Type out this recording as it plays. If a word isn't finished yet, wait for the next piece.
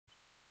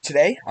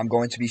Today, I'm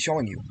going to be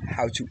showing you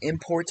how to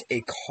import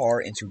a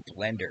car into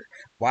Blender.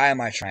 Why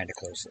am I trying to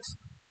close this?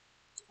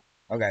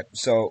 Okay,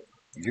 so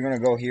you're gonna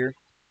go here.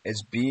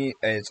 It's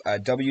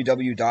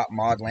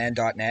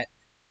www.modland.net.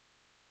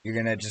 You're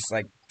gonna just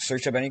like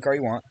search up any car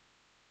you want.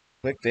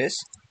 Click this.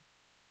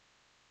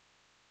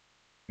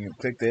 You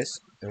click this.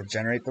 It'll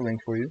generate the link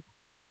for you.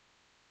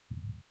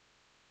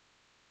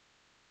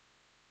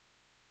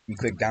 You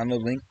click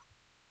download link.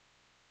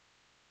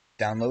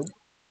 Download.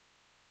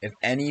 If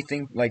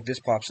anything like this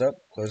pops up,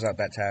 close out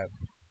that tab.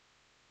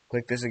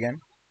 Click this again.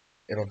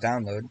 It'll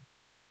download.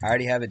 I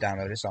already have it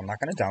downloaded, so I'm not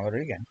gonna download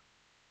it again.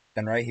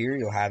 Then right here,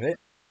 you'll have it.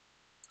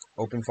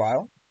 Open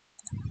file.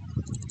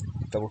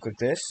 Double click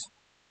this.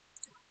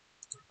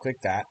 Click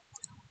that.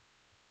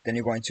 Then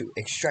you're going to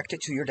extract it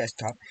to your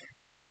desktop.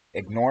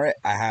 Ignore it.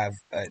 I have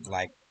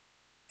like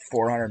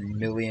 400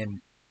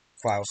 million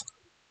files.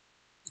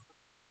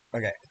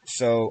 Okay,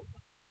 so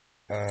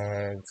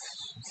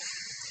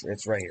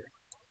it's right here.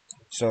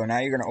 So now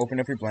you're going to open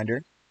up your Blender.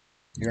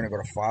 You're going to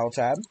go to File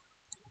tab.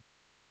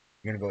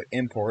 You're going to go to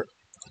Import.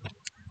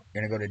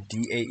 You're going to go to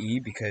DAE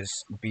because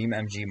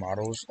beamng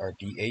models are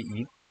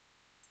DAE.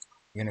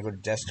 You're going to go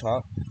to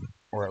Desktop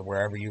or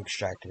wherever you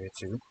extracted it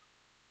to.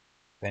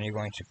 Then you're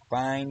going to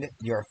find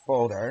your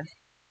folder.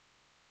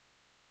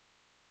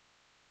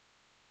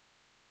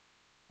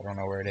 I don't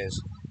know where it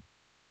is.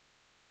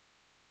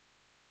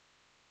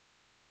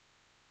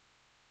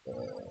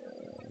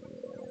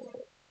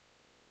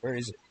 Where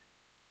is it?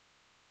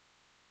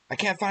 I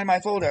can't find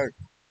my folder.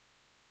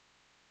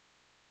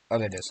 Oh,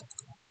 there it is.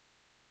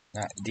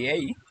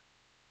 DAE.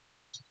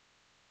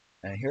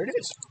 And here it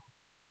is.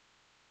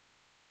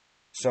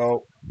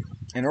 So,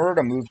 in order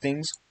to move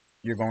things,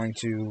 you're going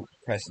to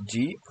press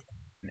G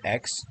and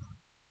X.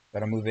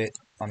 That'll move it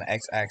on the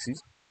X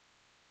axis.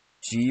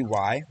 G,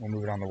 Y will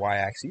move it on the Y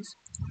axis.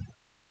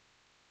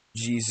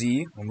 G,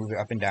 Z will move it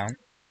up and down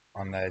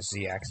on the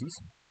Z axis.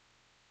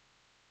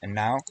 And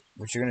now,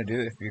 what you're going to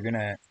do, if you're going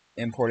to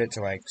import it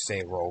to, like,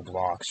 say,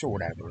 Roblox or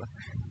whatever,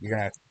 you're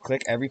going to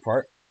click every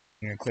part.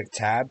 You're going to click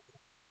Tab.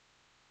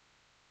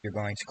 You're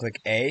going to click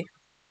A.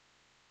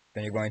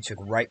 Then you're going to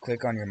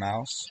right-click on your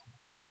mouse.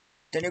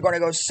 Then you're going to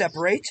go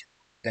Separate.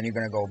 Then you're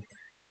going to go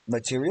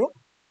Material.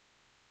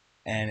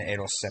 And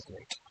it'll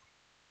separate.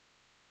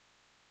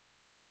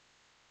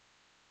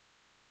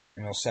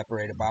 And it'll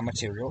separate it by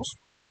materials.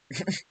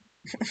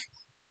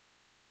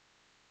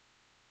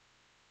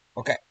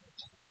 Okay.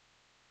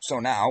 So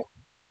now,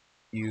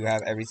 you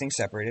have everything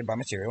separated by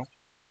material.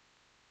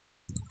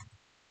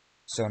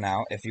 So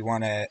now, if you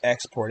want to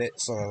export it,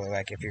 so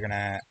like if you're going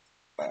to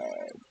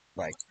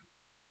like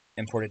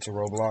import it to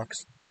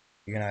Roblox,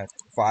 you're going to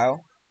File,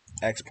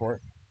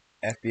 Export,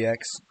 FBX,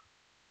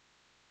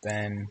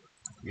 then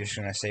you're just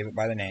going to save it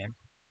by the name,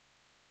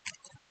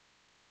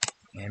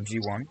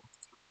 AMG1,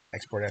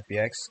 Export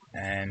FBX,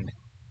 and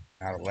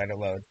now let it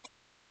load.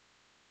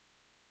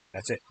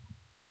 That's it.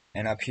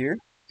 And up here,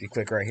 if you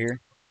click right here,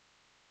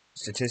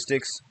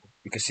 Statistics,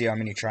 you can see how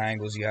many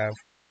triangles you have.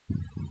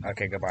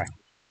 Okay, goodbye.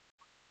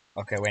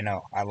 Okay, wait,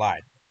 no, I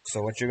lied.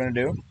 So what you're going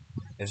to do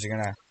is you're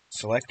going to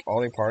select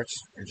all your parts,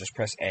 or just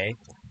press A.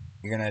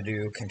 You're going to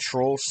do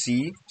Control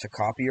C to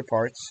copy your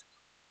parts.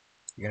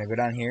 You're going to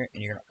go down here,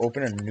 and you're going to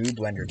open a new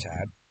Blender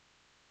tab.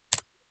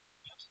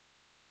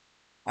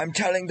 I'm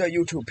telling the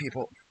YouTube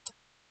people.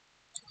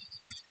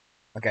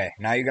 Okay,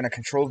 now you're going to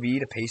Control V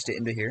to paste it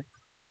into here.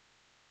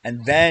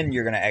 And then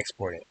you're going to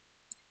export it.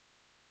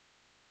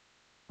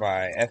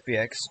 By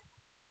FBX.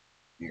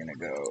 You're going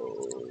to go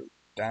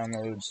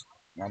Downloads.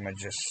 I'm going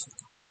to just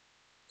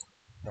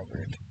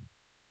cover it.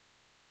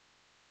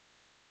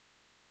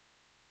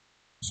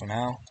 So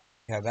now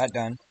you have that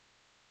done.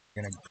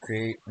 You're going to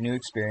create a new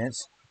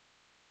experience.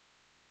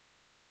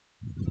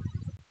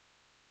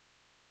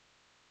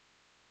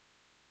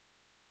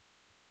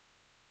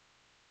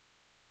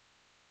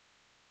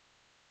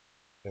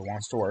 It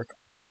wants to work.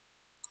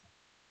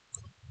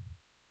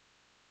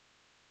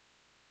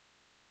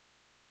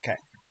 Okay,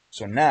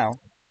 so now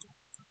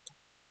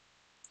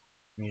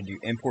you need to do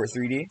import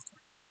 3D.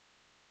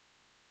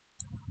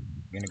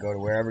 You're going to go to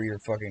wherever your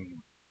fucking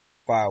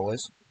file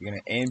was. You're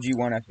going to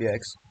AMG1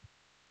 FBX.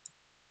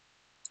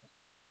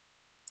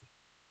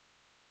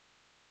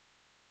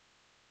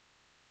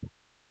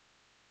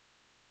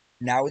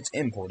 Now it's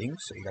importing,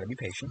 so you got to be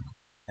patient.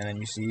 And then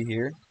you see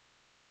here,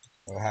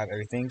 it'll have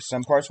everything.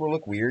 Some parts will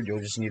look weird. You'll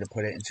just need to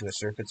put it into a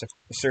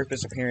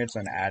surface appearance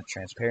and add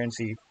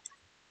transparency.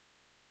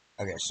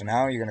 Okay, so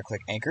now you're going to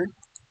click Anchored.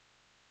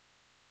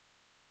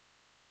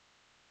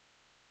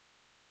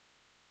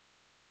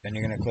 Then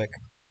you're going to click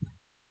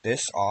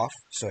this off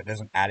so it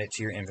doesn't add it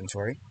to your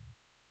inventory.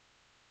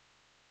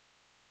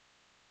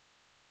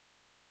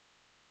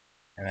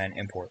 And then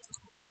import.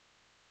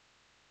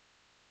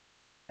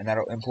 And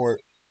that'll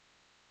import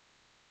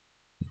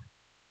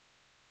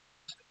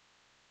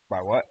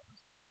by what?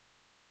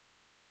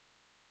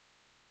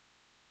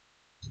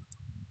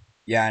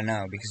 Yeah, I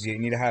know, because you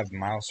need to have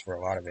mouse for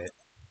a lot of it.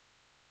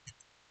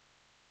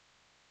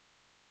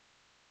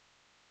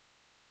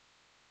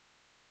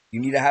 You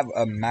need to have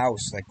a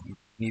mouse, like, you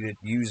need to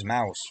use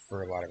mouse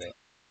for a lot of it.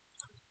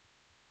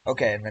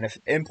 Okay, and then if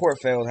import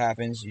failed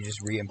happens, you just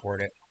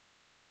re-import it.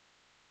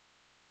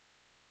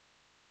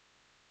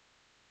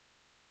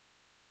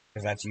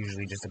 Because that's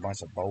usually just a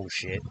bunch of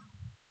bullshit.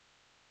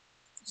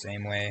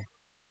 Same way.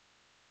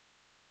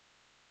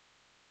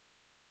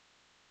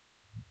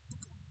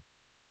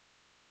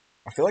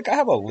 I feel like I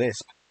have a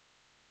lisp.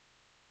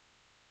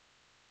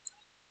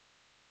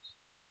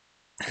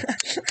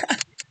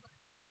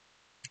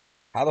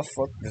 How the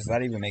fuck does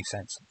that even make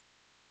sense?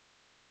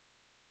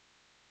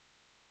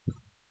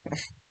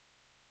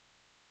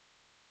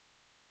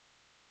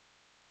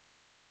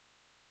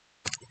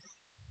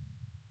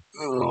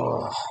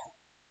 Ugh.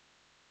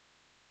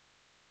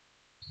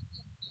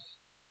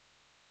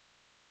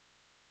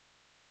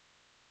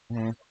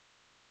 Mhm.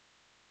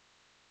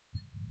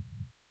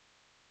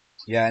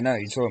 Yeah, I know.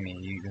 You told me.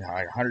 You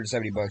like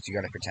 170 bucks. You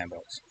got it for 10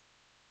 bucks.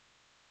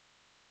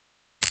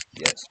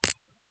 Yes.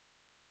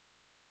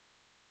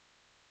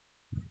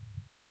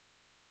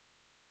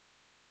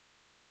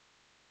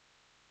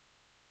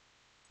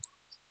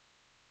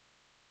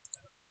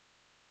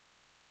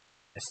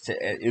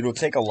 It'll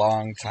take a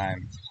long time.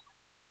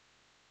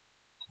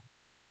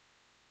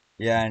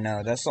 Yeah, I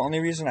know. That's the only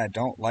reason I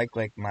don't like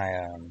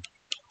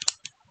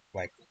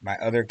my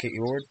other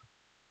keyboard.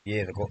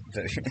 Yeah, the gold,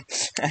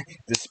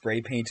 the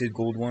spray painted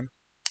gold one.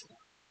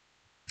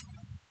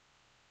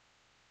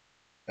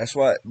 That's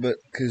why, but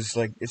because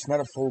like it's not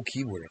a full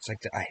keyboard. It's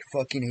like I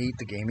fucking hate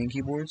the gaming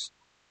keyboards.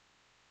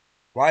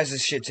 Why is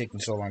this shit taking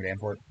so long to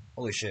import?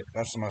 Holy shit,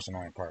 that's the most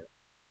annoying part.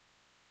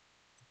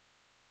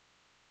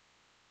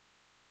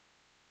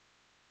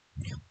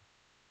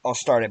 I'll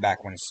start it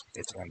back when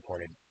it's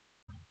imported.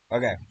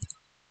 Okay,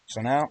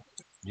 so now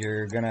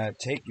you're gonna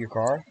take your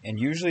car, and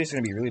usually it's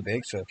gonna be really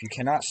big. So if you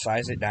cannot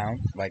size it down,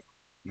 like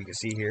you can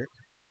see here,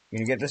 you're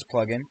gonna get this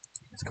plugin.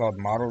 It's called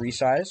Model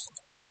Resize,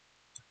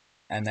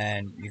 and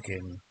then you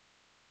can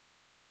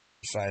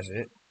size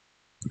it.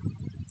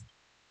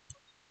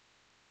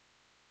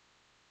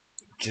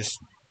 Just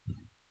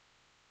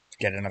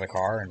get another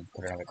car and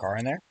put another car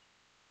in there.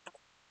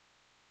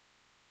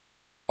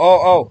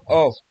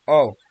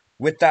 Oh.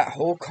 With that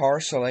whole car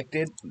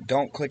selected,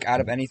 don't click out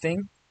of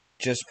anything.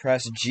 Just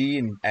press G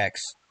and X.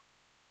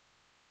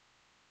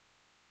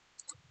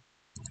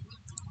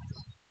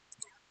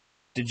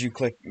 Did you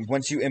click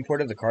once you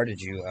imported the car? Did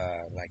you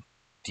like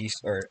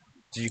or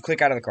did you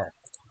click out of the car?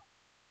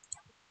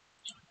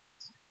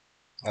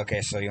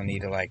 Okay, so you'll need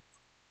to like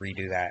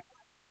redo that.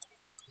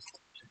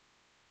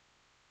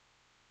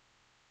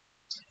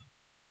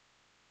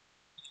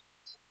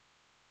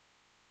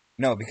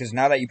 No, because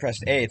now that you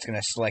pressed A, it's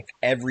gonna select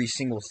every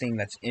single thing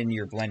that's in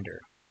your blender.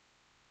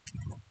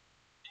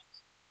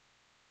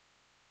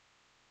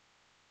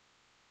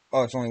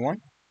 Oh, it's only one?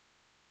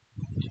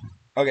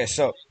 Okay,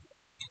 so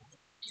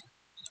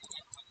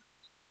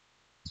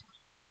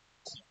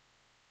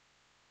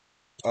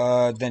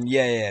then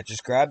yeah.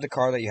 Just grab the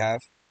car that you have,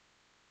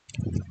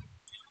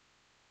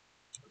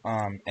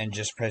 and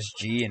just press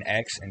G and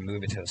X and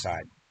move it to the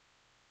side.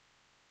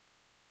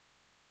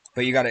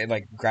 But you gotta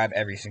like grab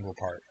every single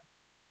part.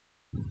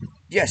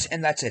 Yes,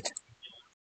 and that's it.